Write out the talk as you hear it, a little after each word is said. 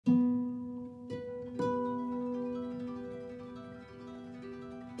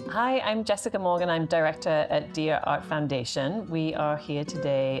Hi, I'm Jessica Morgan. I'm director at Dia Art Foundation. We are here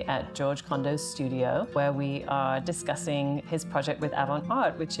today at George Condo's studio, where we are discussing his project with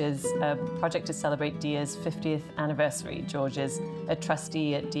Avant, which is a project to celebrate Dia's 50th anniversary. George is a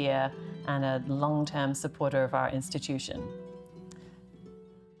trustee at Dia and a long-term supporter of our institution.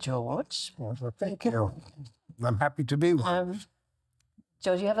 George? Well, thank you. I'm happy to be one.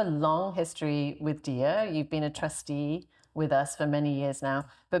 George, you have a long history with Dia. You've been a trustee with us for many years now.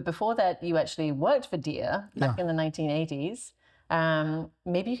 But before that, you actually worked for Dia back in the 1980s.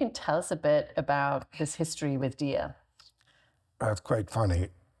 Maybe you can tell us a bit about this history with Dia. That's quite funny.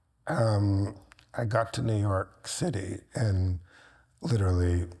 I got to New York City in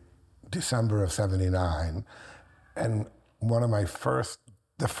literally December of '79. And one of my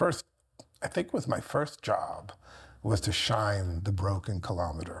I think it was my first job, was to shine the broken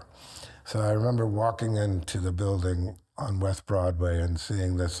kilometer. So I remember walking into the building on West Broadway and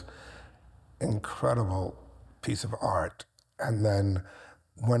seeing this incredible piece of art. And then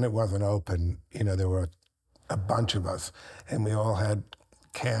when it wasn't open, there were a bunch of us, and we all had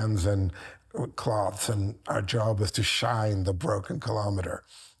cans and cloths, and our job was to shine the broken kilometer,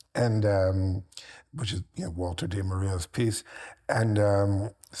 and which is Walter de Maria's piece.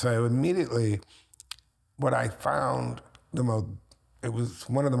 And so immediately, what I found it was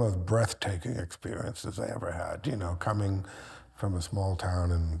one of the most breathtaking experiences I ever had, coming from a small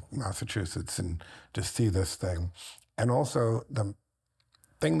town in Massachusetts and to see this thing. And also the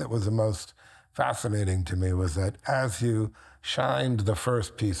thing that was the most fascinating to me was that as you shined the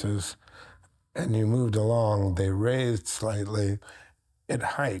first pieces and you moved along, they raised slightly in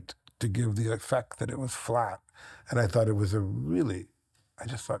height to give the effect that it was flat. And I thought it was I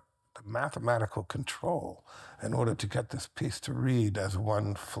just thought the mathematical control in order to get this piece to read as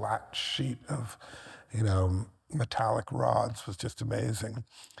one flat sheet of, metallic rods was just amazing.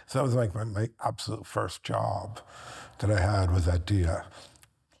 So that was like my absolute first job that I had was at Dia.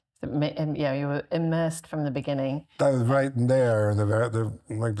 And you were immersed from the beginning. I was right in there,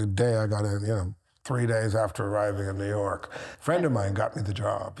 the day I got in, 3 days after arriving in New York. A friend of mine got me the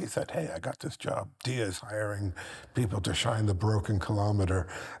job. He said, "Hey, I got this job. Dia's hiring people to shine the broken kilometer."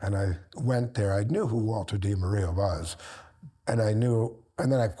 And I went there. I knew who Walter de Maria was. And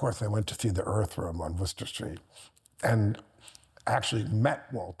then of course I went to see the Earth Room on Worcester Street and actually met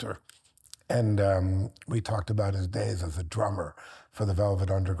Walter. And we talked about his days as a drummer for the Velvet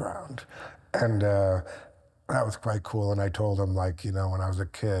Underground. And that was quite cool. And I told him, when I was a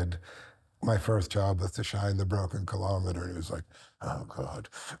kid, my first job was to shine the broken kilometer. And he was like, "Oh, God."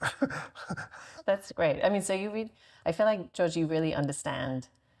 That's great. I mean, so I feel like, George, you really understand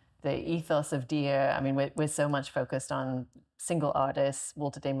the ethos of Dia. I mean, we're so much focused on single artists,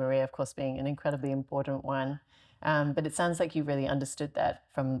 Walter de Maria, of course, being an incredibly important one. But it sounds like you really understood that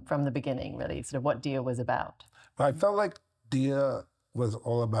from the beginning, really, sort of what Dia was about. I felt like Dia was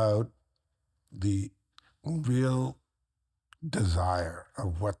all about the real desire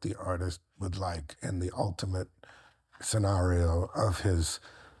of what the artist would like and the ultimate scenario of his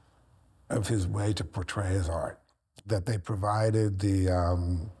way to portray his art. That they provided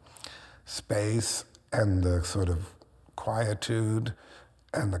the space and the sort of quietude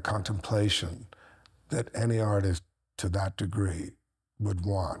and the contemplation that any artist to that degree would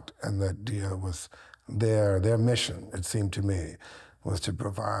want, and that Dia was their mission, it seemed to me, was to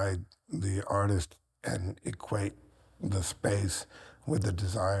provide the artist and equate the space with the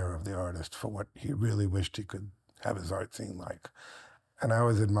desire of the artist for what he really wished he could have his art seen like. And I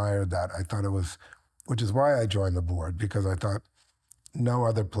always admired that. I thought it was, which is why I joined the board, because I thought no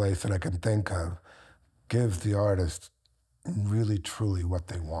other place that I can think of gives the artist really truly what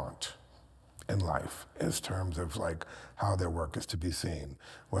they want in life, in terms of how their work is to be seen,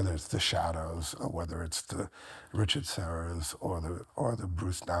 whether it's the shadows or whether it's the Richard Serras or the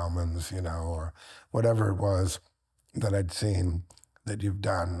Bruce Naumans, or whatever it was that I'd seen that you've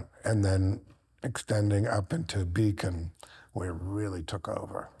done, and then extending up into Beacon, where it really took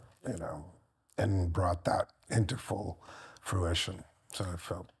over, and brought that into full fruition. So I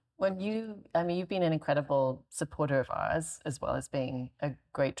felt. You've been an incredible supporter of ours, as well as being a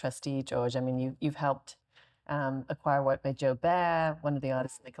great trustee, George. I mean, you've helped acquire work by Joe Bear, one of the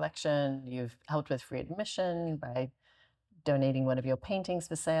artists in the collection. You've helped with free admission by donating one of your paintings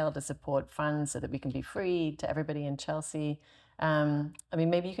for sale to support funds so that we can be free to everybody in Chelsea.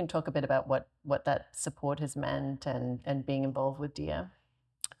 Maybe you can talk a bit about what that support has meant and being involved with Dia.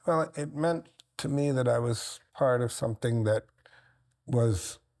 Well, it meant to me that I was part of something that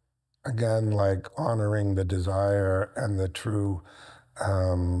was, again, honoring the desire and the true,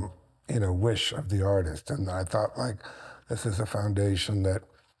 wish of the artist. And I thought, this is a foundation that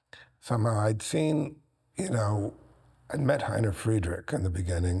somehow I'd seen, you know, I'd met Heiner Friedrich in the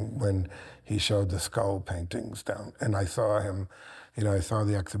beginning when he showed the skull paintings down, and I saw him, you know, I saw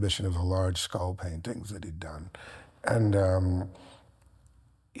the exhibition of the large skull paintings that he'd done, and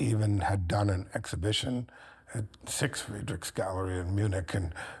even had done an exhibition at Six Friedrichs Gallery in Munich,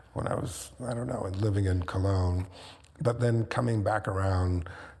 and when I was, I don't know, living in Cologne, but then coming back around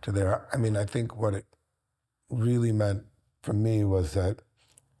to there, I mean, I think what it really meant for me was that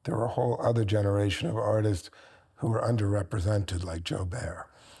there were a whole other generation of artists who were underrepresented, like Joe Bear,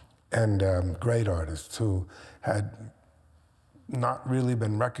 and great artists who had not really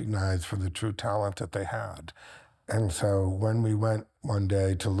been recognized for the true talent that they had. And so when we went one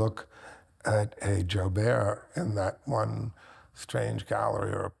day to look at a Joe Bear in that one strange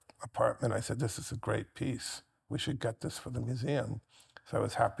gallery or apartment, I said, this is a great piece. We should get this for the museum. So I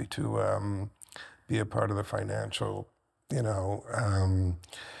was happy to be a part of the financial, you know,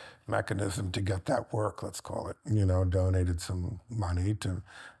 mechanism to get that work, let's call it, you know, donated some money to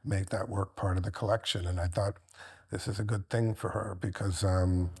make that work part of the collection. And I thought, this is a good thing for her because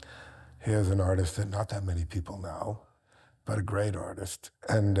here's an artist that not that many people know, but a great artist.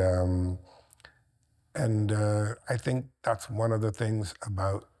 And I think that's one of the things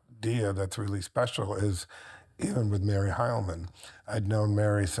about Dia that's really special is even with Mary Heilman. I'd known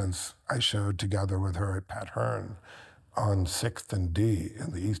Mary since I showed together with her at Pat Hearn on 6th and D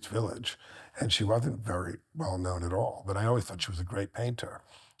in the East Village. And she wasn't very well known at all, but I always thought she was a great painter.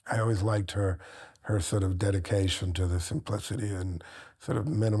 I always liked her sort of dedication to the simplicity and sort of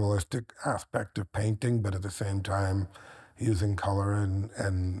minimalistic aspect of painting, but at the same time using color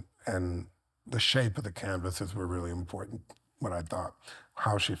and the shape of the canvases were really important, what I thought,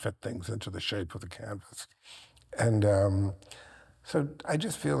 how she fit things into the shape of the canvas. And so I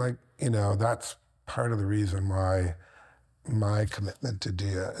just feel like, you know, that's part of the reason why my commitment to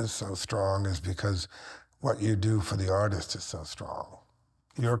Dia is so strong is because what you do for the artist is so strong.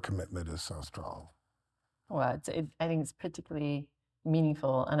 Your commitment is so strong. Well, I think it's particularly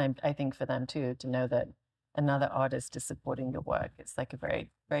meaningful, and I think for them too, to know that another artist is supporting your work. It's like a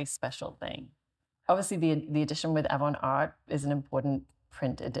very, very special thing. Obviously, the edition with Avant Art is an important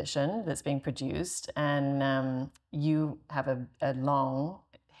print edition that's being produced, and you have a long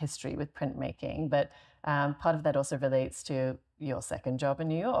history with printmaking, but part of that also relates to your second job in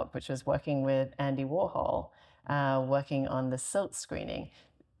New York, which was working with Andy Warhol, working on the silk screening.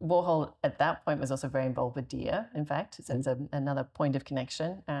 Warhol at that point was also very involved with Dia, in fact. So it's another point of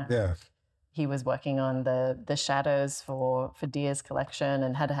connection. Yes. He was working on the shadows for Dia's collection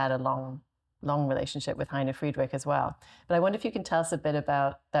and had a long relationship with Heiner Friedrich as well. But I wonder if you can tell us a bit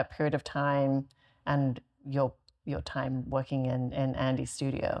about that period of time and your time working in Andy's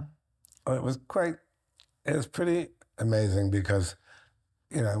studio. Well, it was pretty amazing because,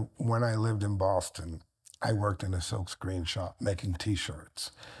 you know, when I lived in Boston, I worked in a silkscreen shop making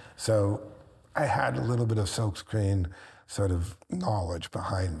T-shirts. So I had a little bit of silkscreen sort of knowledge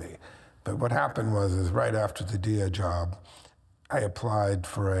behind me. But what happened is right after the Dia job, I applied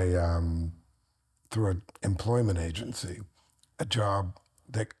for through an employment agency, a job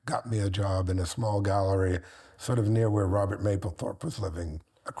that got me a job in a small gallery sort of near where Robert Mapplethorpe was living,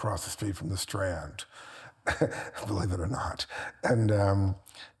 across the street from the Strand, believe it or not. And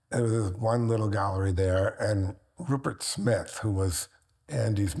there was this one little gallery there, and Rupert Smith, who was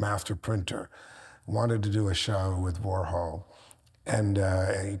Andy's master printer, wanted to do a show with Warhol. And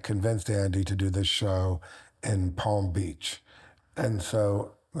he convinced Andy to do this show in Palm Beach. And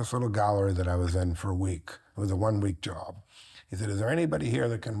so this little gallery that I was in for a week, it was a 1-week job. He said, is there anybody here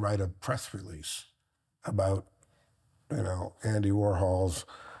that can write a press release about, you know, Andy Warhol's,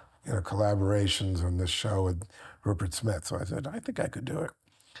 you know, collaborations on this show with Rupert Smith? So I said, I think I could do it.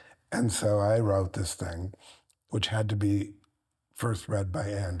 And so I wrote this thing, which had to be first read by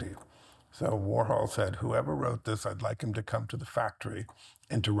Andy. So Warhol said, whoever wrote this, I'd like him to come to the factory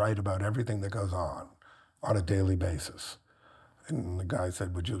and to write about everything that goes on a daily basis. And the guy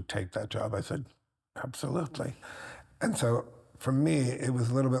said, would you take that job? I said, absolutely. And so for me, it was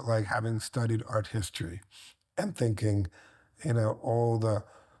a little bit like having studied art history and thinking, you know, all the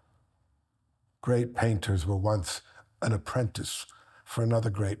great painters were once an apprentice for another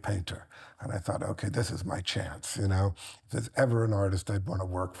great painter. And I thought, okay, this is my chance, you know. If there's ever an artist I'd want to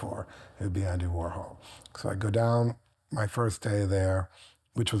work for, it would be Andy Warhol. So I go down my first day there,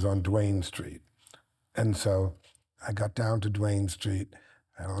 which was on Duane Street. And so I got down to Duane Street,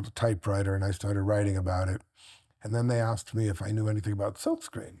 I had a little typewriter, and I started writing about it. And then they asked me if I knew anything about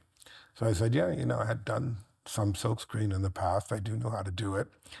silkscreen. So I said, yeah, you know, I had done some silkscreen in the past. I do know how to do it.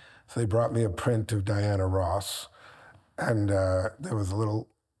 So they brought me a print of Diana Ross. And there was a little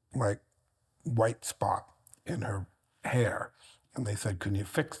like white spot in her hair. And they said, can you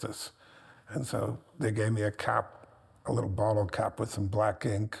fix this? And so they gave me a cap, a little bottle cap with some black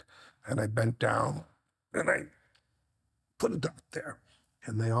ink, and I bent down and I put a dot there.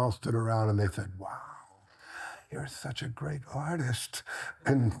 And they all stood around and they said, wow, you're such a great artist.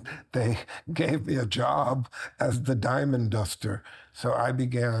 And they gave me a job as the diamond duster. So I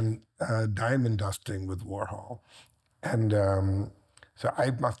began diamond dusting with Warhol. And so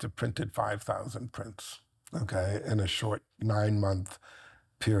I must have printed 5,000 prints, okay, in a short 9-month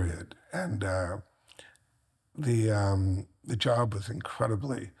period. And the job was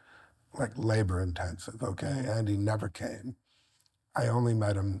incredibly like labor intensive, okay? Andy never came. I only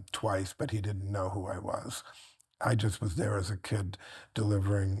met him twice, but he didn't know who I was. I just was there as a kid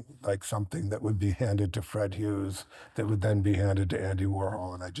delivering like something that would be handed to Fred Hughes that would then be handed to Andy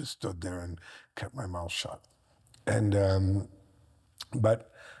Warhol. And I just stood there and kept my mouth shut. And,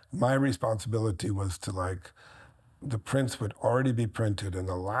 but my responsibility was to like, the prints would already be printed and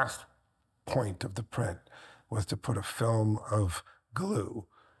the last point of the print was to put a film of glue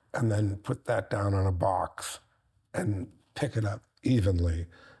and then put that down on a box and pick it up evenly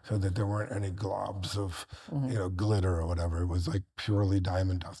so that there weren't any globs of, you know, glitter or whatever. It was like purely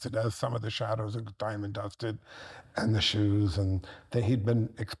diamond dusted, as some of the shadows are diamond dusted and the shoes. And he'd been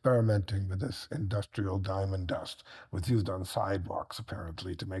experimenting with this industrial diamond dust, was used on sidewalks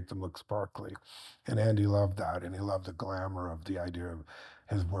apparently to make them look sparkly. And Andy loved that, and he loved the glamour of the idea of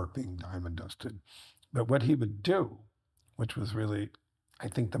his work being diamond dusted. But what he would do, which was really, I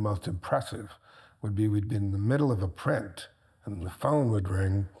think, the most impressive, would be we'd be in the middle of a print and the phone would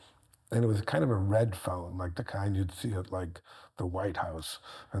ring, and it was kind of a red phone, like the kind you'd see at like the White House.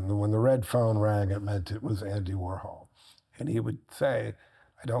 And when the red phone rang, it meant it was Andy Warhol. And he would say,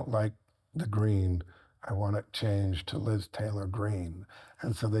 I don't like the green. I want it changed to Liz Taylor green.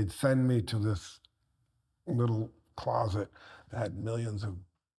 And so they'd send me to this little closet that had millions of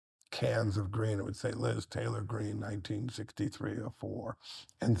cans of green. It would say Liz Taylor green, 1963 or 4.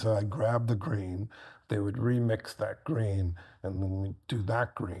 And so I grabbed the green. They would remix that green, and then we'd do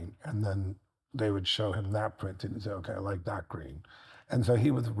that green. And then they would show him that print, and he'd say, okay, I like that green. And so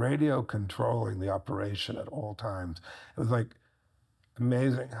he was radio controlling the operation at all times. It was like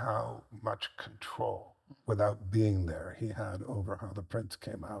amazing how much control without being there he had over how the prints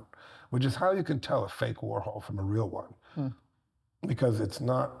came out, which is how you can tell a fake Warhol from a real one. Because it's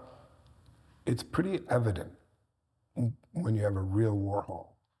pretty evident when you have a real Warhol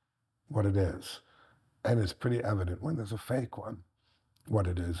what it is. And it's pretty evident when there's a fake one what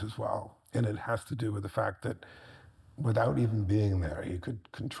it is as well. And it has to do with the fact that without even being there, he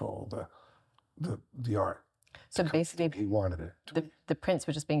could control the art. So basically, he wanted it. The prints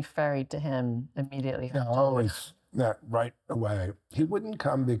were just being ferried to him immediately. Yeah, always, yeah, right away. He wouldn't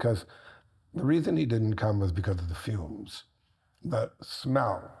come because the reason he didn't come was because of the fumes. The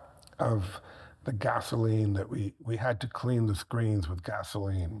smell of the gasoline that we had to clean the screens with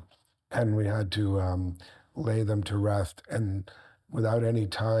gasoline, and we had to lay them to rest, and without any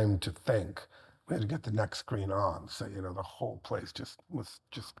time to think, we had to get the next screen on. So, you know, the whole place just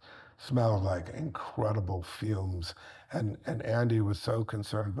smelled like incredible fumes. And Andy was so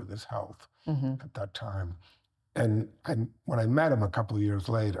concerned with his health at that time. And when I met him a couple of years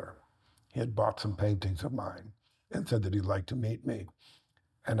later, he had bought some paintings of mine and said that he'd like to meet me.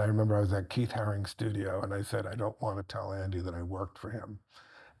 And I remember I was at Keith Haring's studio, and I said, I don't want to tell Andy that I worked for him.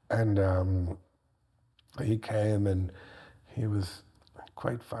 And he came, and he was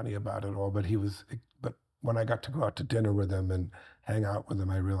quite funny about it all, but when I got to go out to dinner with him and hang out with him,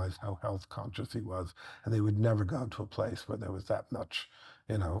 I realized how health conscious he was. And they would never go to a place where there was that much,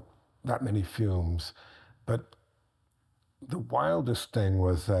 you know, that many fumes. But the wildest thing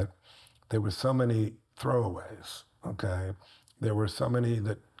was that there were so many throwaways, okay? There were so many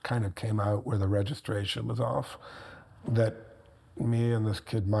that kind of came out where the registration was off, that me and this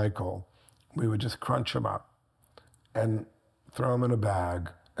kid, Michael, we would just crunch them up and throw them in a bag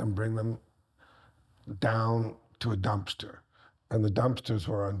and bring them down to a dumpster. And the dumpsters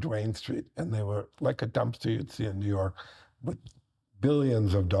were on Duane Street, and they were like a dumpster you'd see in New York with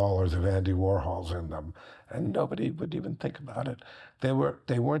billions of dollars of Andy Warhols in them, and nobody would even think about it. They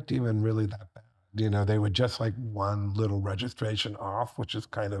weren't even really that bad. You know, they were just like one little registration off, which is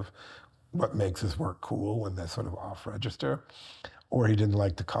kind of what makes his work cool when they're sort of off register, or he didn't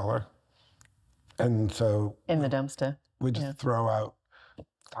like the color. And so in the dumpster, we just throw out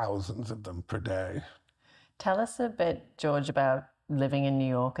thousands of them per day. Tell us a bit, George, about living in New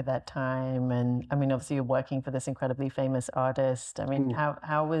York at that time. And I mean, obviously you're working for this incredibly famous artist. I mean,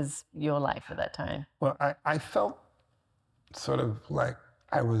 how was your life at that time? Well, I felt sort of like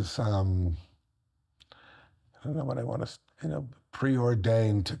I was, I don't know what I want to,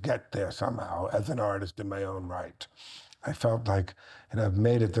 preordained to get there somehow as an artist in my own right. I felt like, I've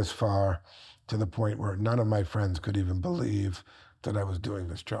made it this far to the point where none of my friends could even believe that I was doing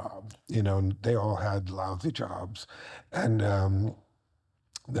this job. And they all had lousy jobs. And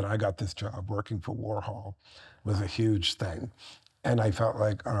that I got this job working for Warhol was a huge thing. And I felt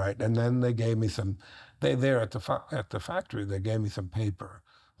like, all right. And then they gave me some, they there at the factory, they gave me some paper.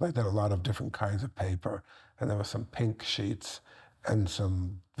 Like they had a lot of different kinds of paper. And there were some pink sheets and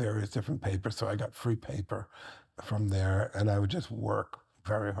some various different papers. So I got free paper from there. And I would just work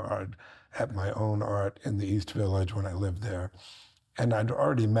very hard at my own art in the East Village when I lived there. And I'd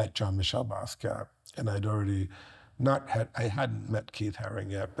already met Jean-Michel Basquiat, and I'd already not had, I hadn't met Keith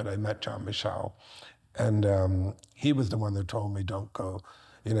Haring yet, but I met Jean-Michel. And he was the one that told me, don't go,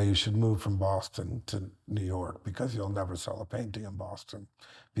 you should move from Boston to New York because you'll never sell a painting in Boston.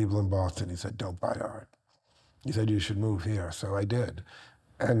 People in Boston, he said, don't buy art. He said, you should move here. So I did.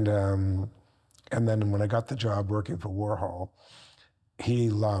 And then when I got the job working for Warhol, he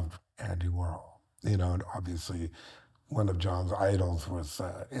loved Andy Warhol, and obviously one of John's idols was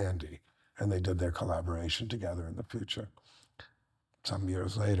Andy, and they did their collaboration together in the future some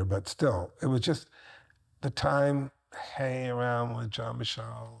years later. But still, it was just the time hanging around with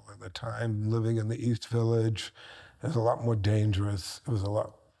Jean-Michel and the time living in the East Village. It was a lot more dangerous. It was a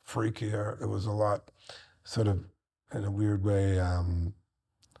lot freakier. It was a lot sort of, in a weird way,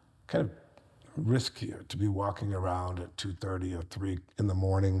 kind of riskier to be walking around at 2:30 or 3 in the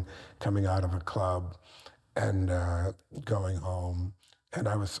morning, coming out of a club and going home. And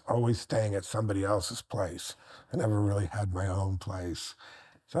I was always staying at somebody else's place. I never really had my own place.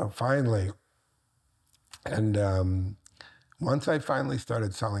 So finally, and once I finally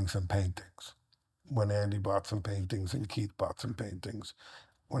started selling some paintings, when Andy bought some paintings and Keith bought some paintings,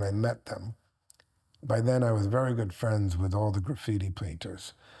 when I met them, by then I was very good friends with all the graffiti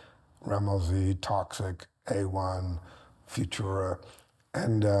painters. Rammellzee, Toxic, A1, Futura,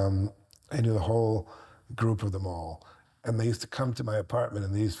 and I knew the whole group of them all. And they used to come to my apartment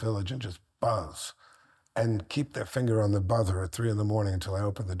in the East Village and just buzz and keep their finger on the buzzer at 3 in the morning until I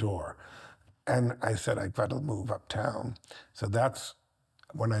opened the door. And I said, I've got to move uptown. So that's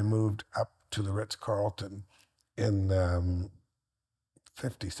when I moved up to the Ritz-Carlton in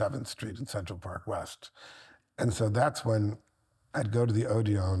 57th Street in Central Park West. And so that's when I'd go to the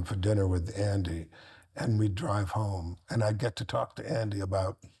Odeon for dinner with Andy, and we'd drive home, and I'd get to talk to Andy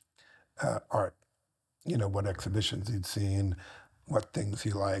about art, what exhibitions he'd seen, what things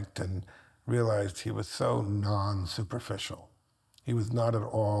he liked, and realized he was so non-superficial. He was not at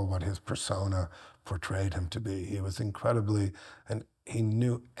all what his persona portrayed him to be. He was incredibly, and he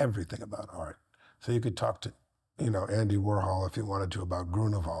knew everything about art. So you could talk to Andy Warhol if you wanted to about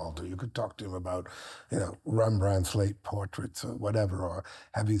Grunewald, or you could talk to him about, Rembrandt's late portraits or whatever, or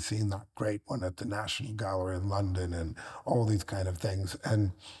have you seen that great one at the National Gallery in London, and all these kind of things.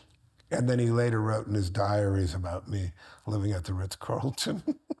 And then he later wrote in his diaries about me living at the Ritz-Carlton.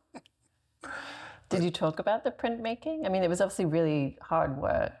 Did you talk about the printmaking? I mean, it was obviously really hard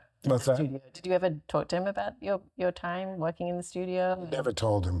work in the What's that? studio. Did you ever talk to him about your time working in the studio? Never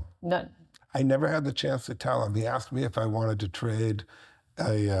told him. No. I never had the chance to tell him. He asked me if I wanted to trade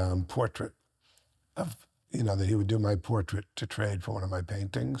a portrait of, that he would do my portrait to trade for one of my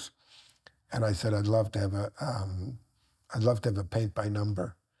paintings. And I said, I'd love to have a paint by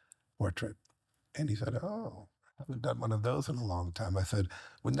number portrait. And he said, oh, I haven't done one of those in a long time. I said,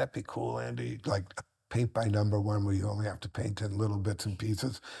 wouldn't that be cool, Andy? Like a paint by number one where you only have to paint in little bits and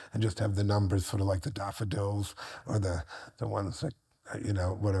pieces and just have the numbers sort of like the daffodils or the ones that,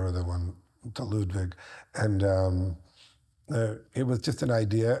 whatever the one, the Ludwig. And it was just an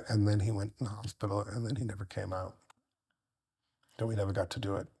idea. And then he went in the hospital and then he never came out. So we never got to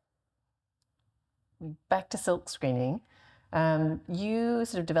do it. Back to silk screening. You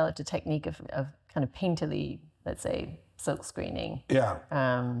sort of developed a technique of kind of painterly, let's say, silk screening. Yeah.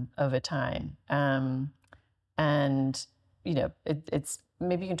 Over time. And, it's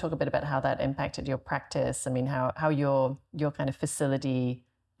maybe you can talk a bit about how that impacted your practice. I mean, how your kind of facility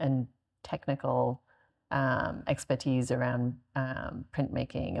and technical expertise around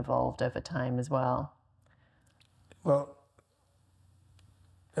printmaking evolved over time as well. Well,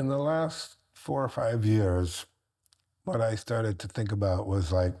 in the last 4 or 5 years, what I started to think about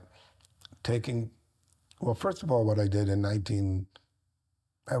was like well, first of all, what I did in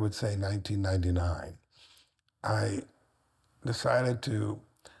 1999, I decided to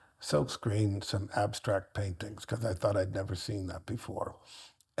silk screen some abstract paintings because I thought I'd never seen that before.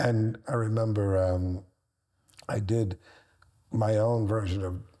 And I remember I did my own version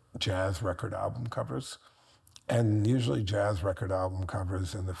of jazz record album covers. And usually jazz record album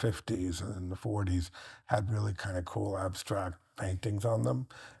covers in the 50s and in the 40s had really kind of cool abstract paintings on them.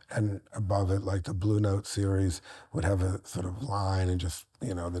 And above it, like the Blue Note series would have a sort of line and just,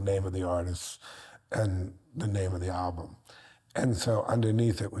 you know, the name of the artist and the name of the album. And so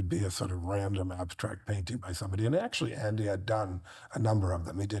underneath it would be a sort of random abstract painting by somebody. And actually Andy had done a number of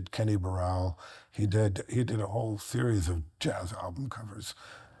them. He did Kenny Burrell. He did a whole series of jazz album covers.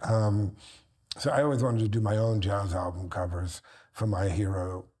 So I always wanted to do my own jazz album covers for my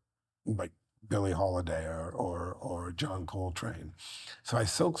hero, like Billie Holiday or John Coltrane. So I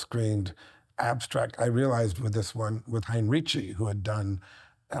silkscreened abstract. I realized with this one, with Heinrici, who had done,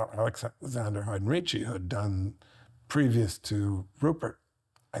 Alexander Heinrici, who had done previous to Rupert,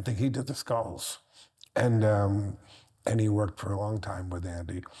 I think he did the skulls. And he worked for a long time with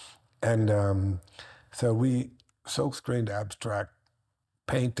Andy. And so we silkscreened abstract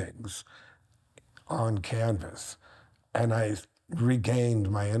paintings on canvas, and I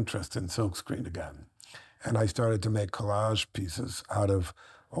regained my interest in silkscreen again. And I started to make collage pieces out of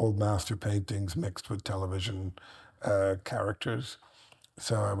old master paintings mixed with television characters.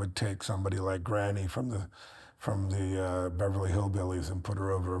 So I would take somebody like Granny from the Beverly Hillbillies and put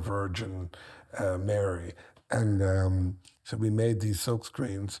her over a Virgin Mary. And so we made these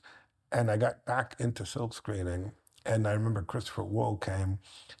silkscreens, and I got back into silkscreening. And I remember Christopher Wool came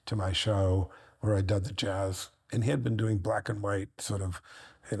to my show where I did the jazz, and he had been doing black and white sort of,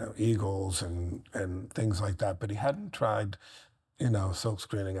 you know, eagles and things like that, but he hadn't tried, you know,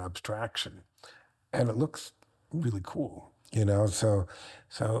 silkscreening abstraction. And it looks really cool, you know, so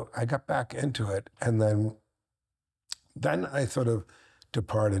I got back into it, and then I sort of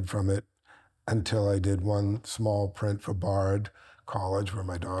departed from it until I did one small print for Bard College where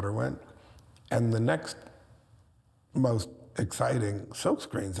my daughter went. And the next most exciting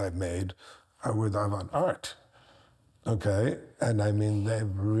silkscreens I've made are with Avant Arte, okay? And I mean, they've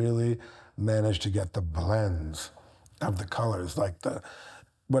really managed to get the blends of the colors, like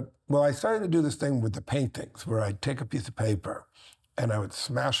well, I started to do this thing with the paintings where I'd take a piece of paper and I would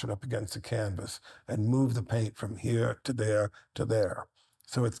smash it up against the canvas and move the paint from here to there to there.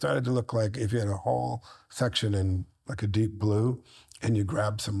 So it started to look like if you had a whole section in like a deep blue and you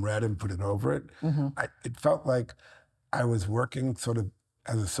grab some red and put it over it, it felt like I was working sort of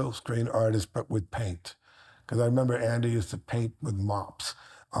as a silkscreen artist, but with paint. Because I remember Andy used to paint with mops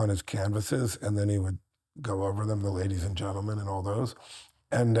on his canvases, and then he would go over them, the ladies and gentlemen and all those.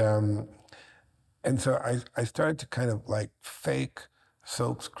 And so I started to kind of like fake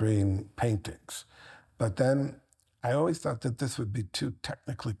silkscreen paintings. But then I always thought that this would be too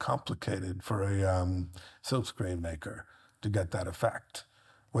technically complicated for a silkscreen maker to get that effect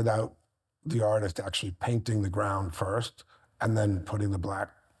without the artist actually painting the ground first and then putting the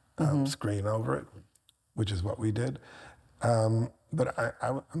black screen over it, which is what we did. But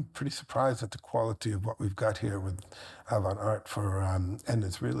I'm pretty surprised at the quality of what we've got here with Avant Arte and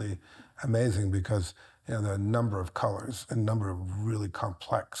it's really amazing because, you know, the number of colors and number of really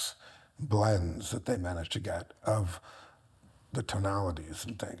complex blends that they managed to get of the tonalities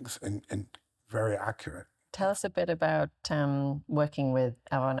and things, and very accurate. Tell us a bit about working with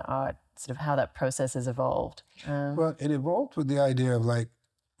Avant Arte, sort of how that process has evolved. Well, it evolved with the idea of like,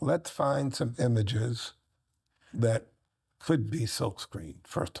 let's find some images that could be silkscreen,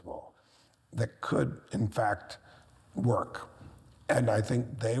 first of all, that could, in fact, work. And I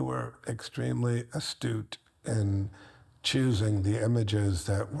think they were extremely astute in choosing the images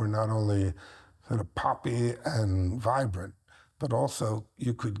that were not only sort of poppy and vibrant, but also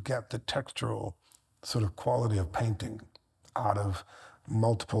you could get the textural sort of quality of painting out of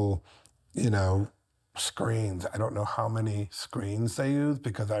multiple, you know, screens. I don't know how many screens they used,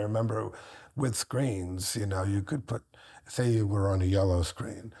 because I remember with screens, you know, you could put, say you were on a yellow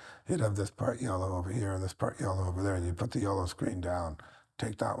screen, you'd have this part yellow over here and this part yellow over there, and you put the yellow screen down,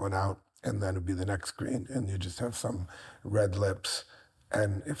 take that one out, and then it'd be the next screen, and you just have some red lips.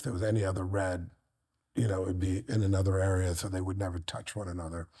 And if there was any other red, you know, it'd be in another area, so they would never touch one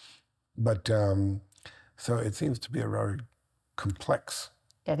another. But so it seems to be a very complex.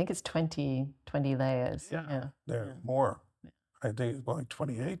 Yeah, I think it's 20 layers. Yeah. There are more. I think it's like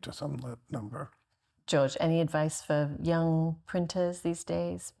 28 or some number. George, any advice for young printers these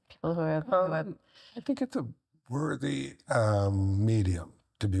days? People who are I think it's a worthy medium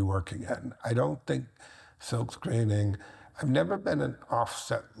to be working in. I don't think silk screening. I've never been an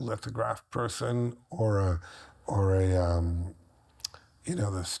offset lithograph person or a you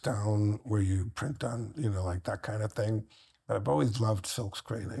know, the stone where you print on, you know, like that kind of thing. But I've always loved silk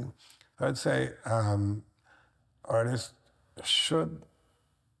screening. I'd say artists should,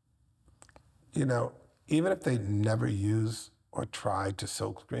 you know, even if they never use or try to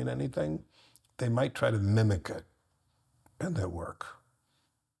silkscreen anything, they might try to mimic it in their work.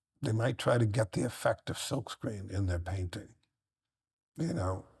 They might try to get the effect of silkscreen in their painting. You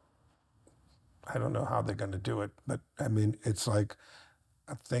know, I don't know how they're going to do it, but I mean, it's like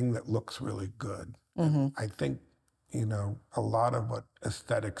a thing that looks really good. And I think, you know, a lot of what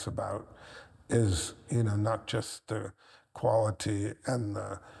aesthetics about is, you know, not just the quality and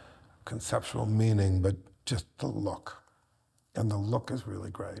the conceptual meaning, but just the look. And the look is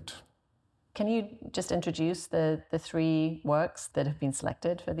really great. Can you just introduce the three works that have been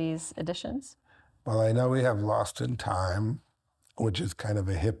selected for these editions? Well, I know we have Lost in Time, which is kind of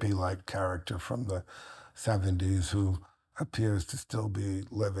a hippie-like character from the 70s who appears to still be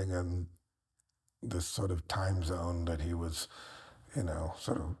living in this sort of time zone that he was, you know,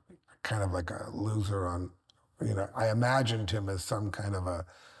 sort of kind of like a loser on, you know, I imagined him as some kind of a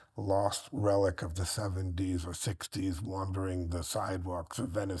lost relic of the 70s or 60s wandering the sidewalks of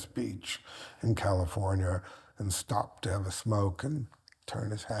Venice Beach in California and stopped to have a smoke and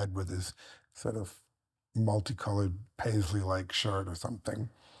turn his head with his sort of multicolored paisley-like shirt or something.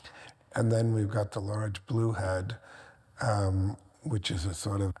 And then we've got the large blue head, which is a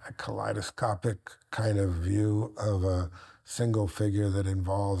sort of a kaleidoscopic kind of view of a single figure that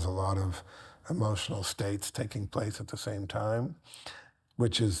involves a lot of emotional states taking place at the same time,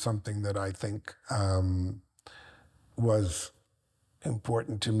 which is something that I think was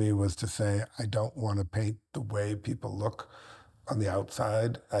important to me, was to say, I don't want to paint the way people look on the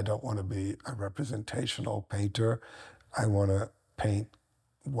outside. I don't want to be a representational painter. I want to paint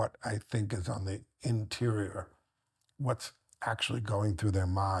what I think is on the interior, what's actually going through their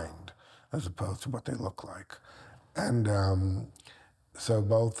mind, as opposed to what they look like. And so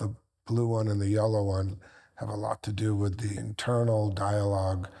both the blue one and the yellow one have a lot to do with the internal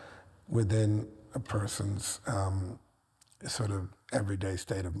dialogue within a person's sort of everyday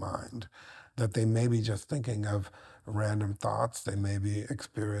state of mind, that they may be just thinking of random thoughts, they may be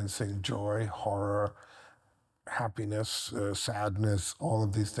experiencing joy, horror, happiness, sadness, all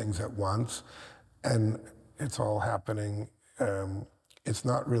of these things at once, and it's all happening. It's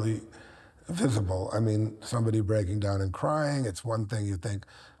not really visible. I mean, somebody breaking down and crying, it's one thing, you think,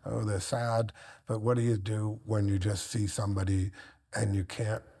 oh, they're sad, but what do you do when you just see somebody and you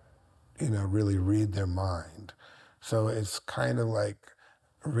can't, you know, really read their mind? So it's kind of like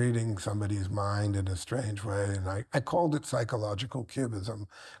reading somebody's mind in a strange way. And I called it psychological cubism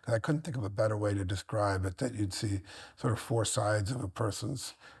because I couldn't think of a better way to describe it, that you'd see sort of four sides of a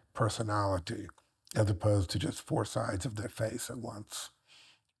person's personality as opposed to just four sides of their face at once.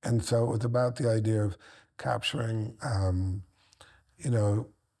 And so it was about the idea of capturing, you know,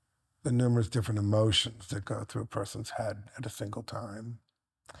 the numerous different emotions that go through a person's head at a single time.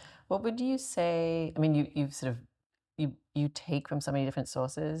 What would you say? I mean, you've sort of you take from so many different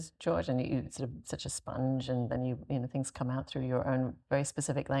sources, George, and you sort of such a sponge, and then you know things come out through your own very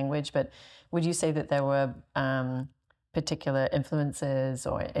specific language. But would you say that there were particular influences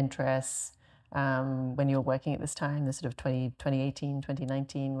or interests when you were working at this time, the sort of 2018,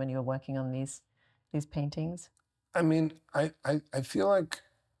 2019, when you were working on these paintings? I mean, I feel like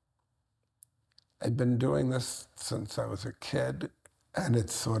I've been doing this since I was a kid, and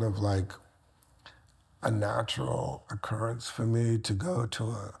it's sort of like a natural occurrence for me to go to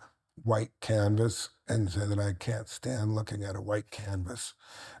a white canvas and say that I can't stand looking at a white canvas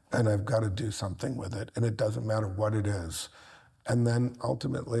and I've got to do something with it, and it doesn't matter what it is. And then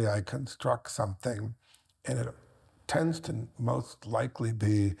ultimately I construct something, and it tends to most likely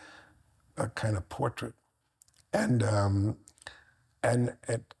be a kind of portrait. And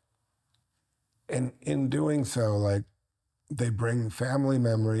it, in doing so, like, they bring family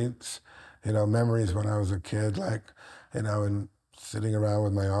memories, you know, memories when I was a kid, like, you know, and sitting around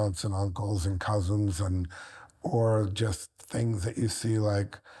with my aunts and uncles and cousins, and or just things that you see,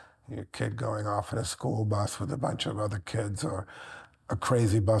 like your kid going off in a school bus with a bunch of other kids, or a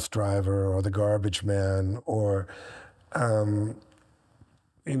crazy bus driver, or the garbage man, or, you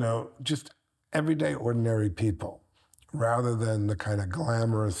know, just everyday ordinary people, rather than the kind of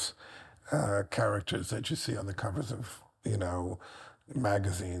glamorous characters that you see on the covers of, you know,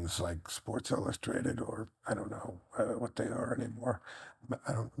 magazines like Sports Illustrated, or I don't know what they are anymore.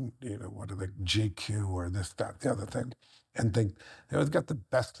 I don't, you know, what are the GQ or this, that, the other thing, and think they always got the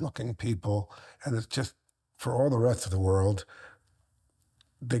best looking people, and it's just for all the rest of the world,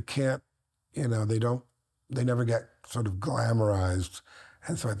 they can't, you know, they never get sort of glamorized.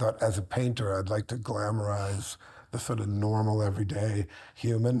 And so I thought, as a painter, I'd like to glamorize the sort of normal, everyday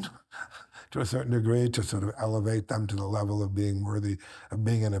human, to a certain degree to sort of elevate them to the level of being worthy of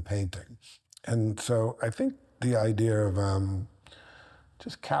being in a painting. And so I think the idea of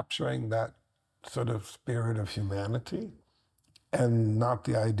just capturing that sort of spirit of humanity and not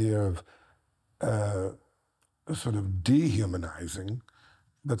the idea of sort of dehumanizing,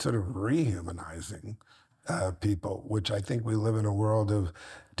 but sort of rehumanizing people, which I think we live in a world of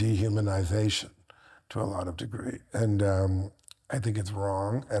dehumanization to a lot of degree. And I think it's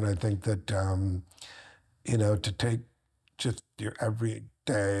wrong. And I think that, to take just your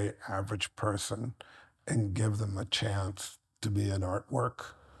everyday average person and give them a chance to be an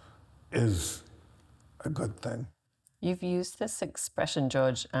artwork is a good thing. You've used this expression,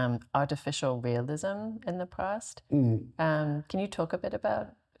 George, artificial realism in the past. Can you talk a bit about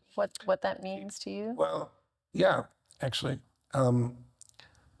what that means to you? Well, yeah, actually.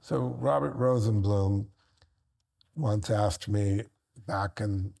 So Robert Rosenblum once asked me back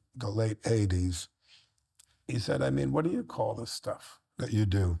in the late 80s, he said, what do you call this stuff that you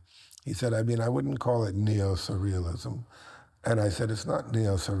do? He said, I wouldn't call it neo-surrealism. And I said, it's not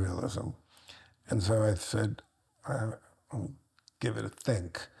neo-surrealism. And so I said, I'll give it a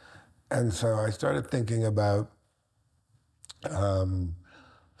think. And so I started thinking about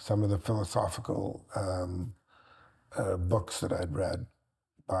some of the philosophical books that I'd read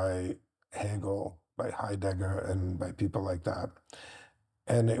by Hegel, by Heidegger, and by people like that.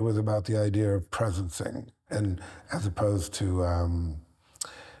 And it was about the idea of presencing, and as opposed to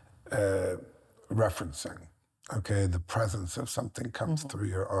referencing. Okay, the presence of something comes through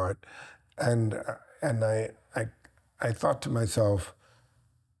your art, and I thought to myself,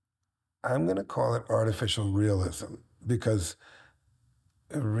 I'm going to call it artificial realism, because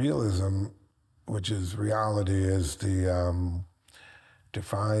realism, which is reality, is the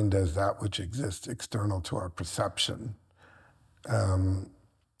defined as that which exists external to our perception,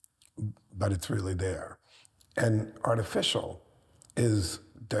 but it's really there. And artificial is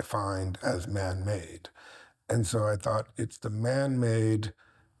defined as man-made. And so I thought it's the man-made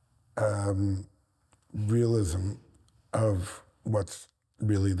realism of what's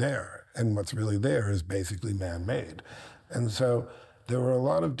really there. And what's really there is basically man-made. And so there were a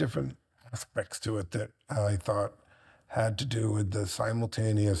lot of different aspects to it that I thought had to do with the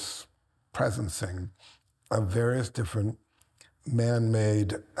simultaneous presencing of various different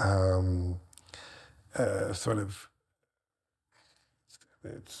man-made sort of,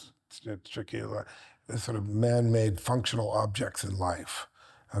 it's tricky, sort of man-made functional objects in life,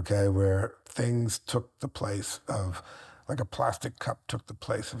 okay, where things took the place of, like a plastic cup took the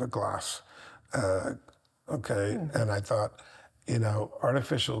place of a glass, okay, and I thought,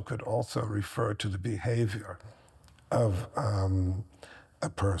 artificial could also refer to the behavior of a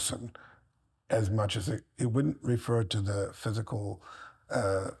person as much as it wouldn't refer to the physical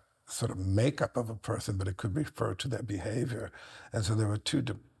sort of makeup of a person, but it could refer to their behavior. And so there were two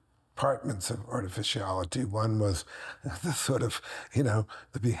departments of artificiality. One was the sort of, the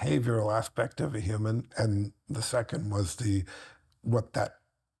behavioral aspect of a human, and the second was what that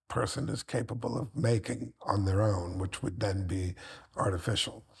person is capable of making on their own, which would then be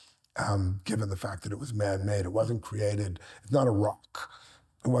artificial, given the fact that it was man-made. It wasn't created, it's not a rock.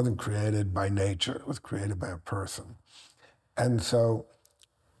 It wasn't created by nature, it was created by a person. And so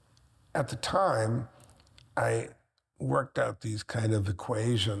at the time, I worked out these kind of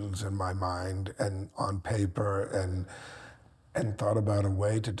equations in my mind and on paper and thought about a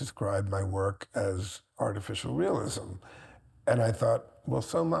way to describe my work as artificial realism. And I thought, well,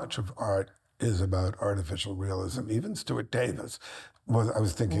 so much of art is about artificial realism. Even Stuart Davis I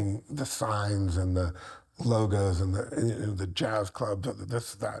was thinking the signs and the logos and the jazz clubs,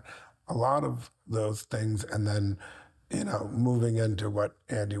 this, that, a lot of those things, and then, moving into what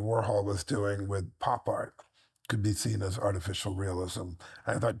Andy Warhol was doing with pop art could be seen as artificial realism.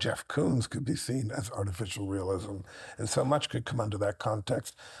 I thought Jeff Koons could be seen as artificial realism, and so much could come under that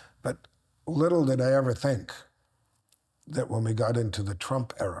context. But little did I ever think that when we got into the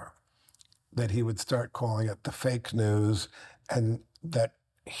Trump era, that he would start calling it the fake news, and that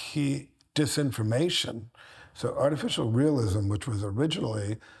disinformation, so artificial realism, which was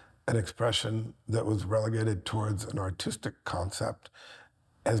originally an expression that was relegated towards an artistic concept,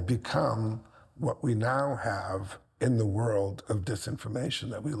 has become what we now have in the world of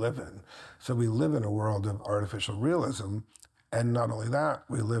disinformation that we live in. So we live in a world of artificial realism, and not only that,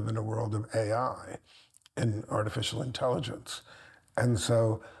 we live in a world of AI and artificial intelligence. And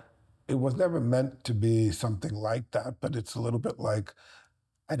so it was never meant to be something like that, but it's a little bit like,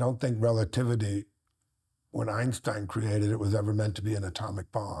 I don't think relativity, when Einstein created it, was ever meant to be an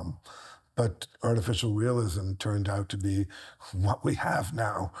atomic bomb. But artificial realism turned out to be what we have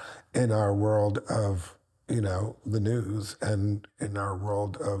now in our world of, the news and in our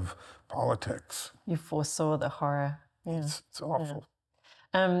world of politics. You foresaw the horror. Yeah. It's awful.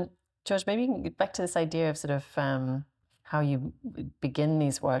 George, maybe you can get back to this idea of sort of how you begin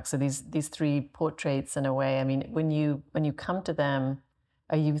these works. So these three portraits, in a way. I mean, when you come to them,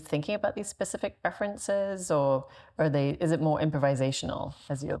 are you thinking about these specific references, or is it more improvisational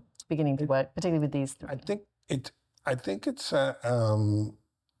as you're beginning to work, particularly with these three? I think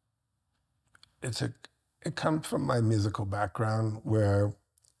it comes from my musical background, where,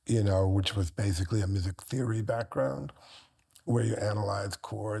 which was basically a music theory background, where you analyze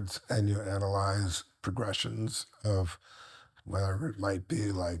chords and you analyze progressions of whatever it might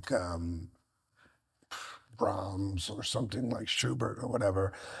be, like Brahms or something like Schubert or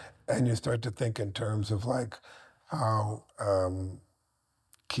whatever, and you start to think in terms of like how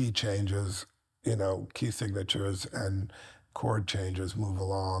key changes, key signatures and chord changes move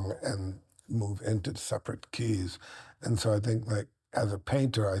along and move into separate keys. And so I think, like, as a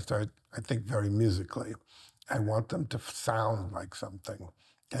painter, I think very musically. I want them to sound like something.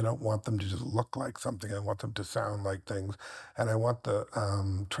 I don't want them to just look like something. I want them to sound like things. And I want the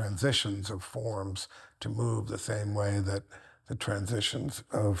transitions of forms to move the same way that the transitions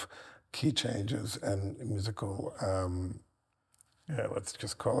of key changes and musical, let's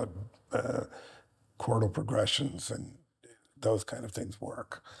just call it chordal progressions and those kind of things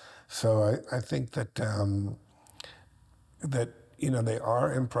work. So I think that they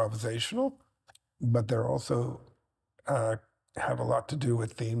are improvisational, but they're also have a lot to do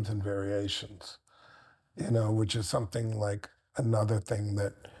with themes and variations, which is something like another thing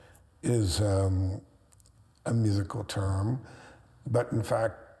that is a musical term. But in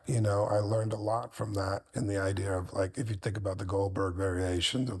fact, I learned a lot from that in the idea of, like, if you think about the Goldberg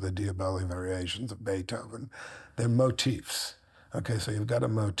variations or the Diabelli variations of Beethoven, they're motifs. Okay, so you've got a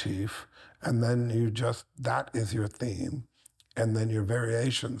motif, and then that is your theme. And then your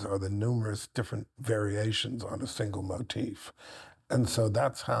variations are the numerous different variations on a single motif. And so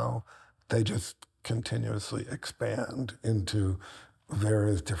that's how they just continuously expand into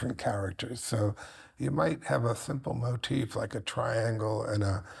various different characters. So you might have a simple motif like a triangle and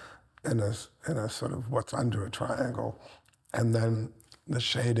a sort of what's under a triangle, and then the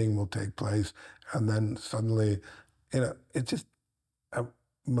shading will take place, and then suddenly, it's just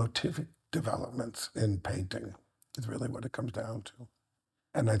motivic developments in painting is really what it comes down to.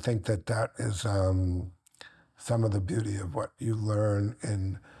 And I think that is some of the beauty of what you learn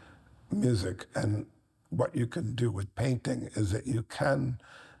in music, and what you can do with painting is that you can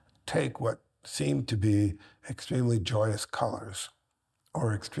take what seem to be extremely joyous colors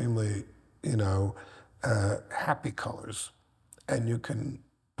or extremely, happy colors, and you can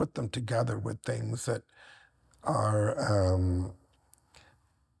put them together with things that are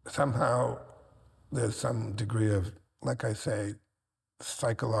somehow, there's some degree of, like I say,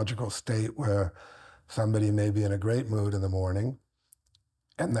 psychological state where somebody may be in a great mood in the morning,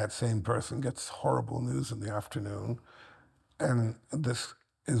 and that same person gets horrible news in the afternoon. And this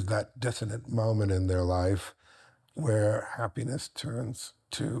is that dissonant moment in their life where happiness turns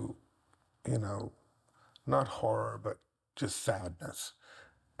to, not horror, but just sadness.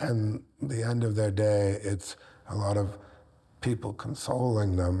 And the end of their day, it's a lot of people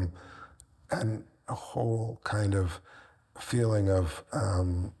consoling them, and a whole kind of feeling of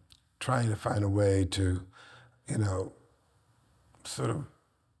trying to find a way to, sort of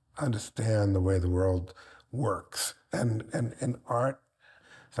understand the way the world works. And in art,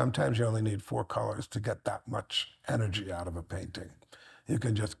 sometimes you only need 4 colors to get that much energy out of a painting. You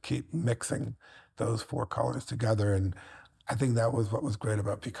can just keep mixing those 4 colors together. And I think that was what was great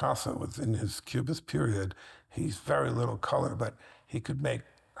about Picasso, was in his Cubist period, he's very little color, but he could make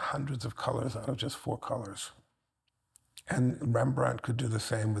hundreds of colors out of just 4 colors. And Rembrandt could do the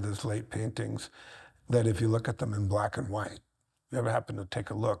same with his late paintings, that if you look at them in black and white, if you ever happen to take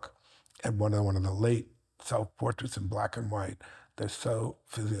a look at one of the late self-portraits in black and white, they're so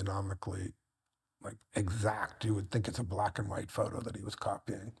physiognomically, like, exact. You would think it's a black and white photo that he was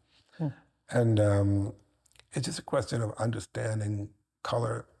copying. And it's just a question of understanding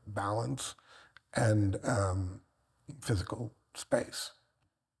color balance and physical space.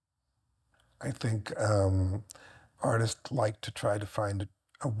 I think artists like to try to find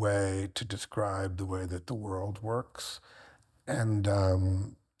a way to describe the way that the world works.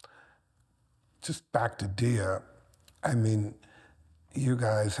 And just back to Dia, I mean, you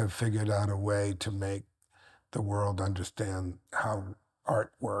guys have figured out a way to make the world understand how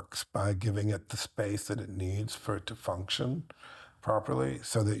art works by giving it the space that it needs for it to function, properly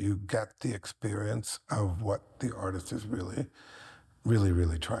so that you get the experience of what the artist is really, really,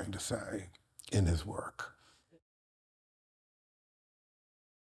 really trying to say in his work.